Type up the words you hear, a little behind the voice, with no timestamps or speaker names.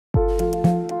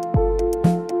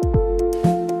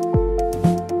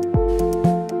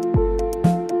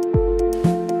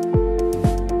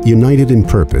united in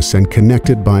purpose and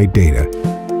connected by data,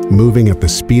 moving at the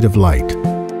speed of light.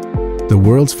 The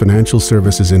world's financial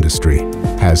services industry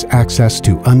has access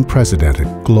to unprecedented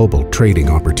global trading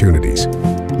opportunities.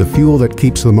 The fuel that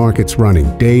keeps the markets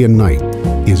running day and night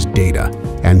is data,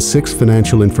 and SIX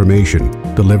Financial Information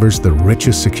delivers the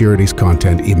richest securities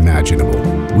content imaginable.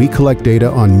 We collect data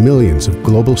on millions of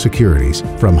global securities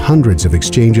from hundreds of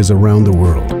exchanges around the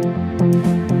world,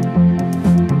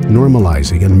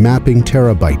 normalizing and mapping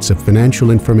terabytes of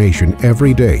financial information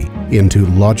every day into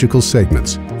logical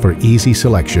segments for easy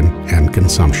selection and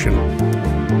consumption.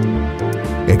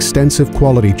 Extensive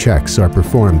quality checks are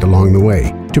performed along the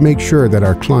way to make sure that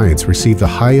our clients receive the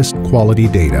highest quality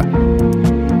data.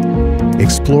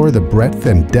 Explore the breadth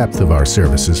and depth of our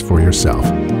services for yourself.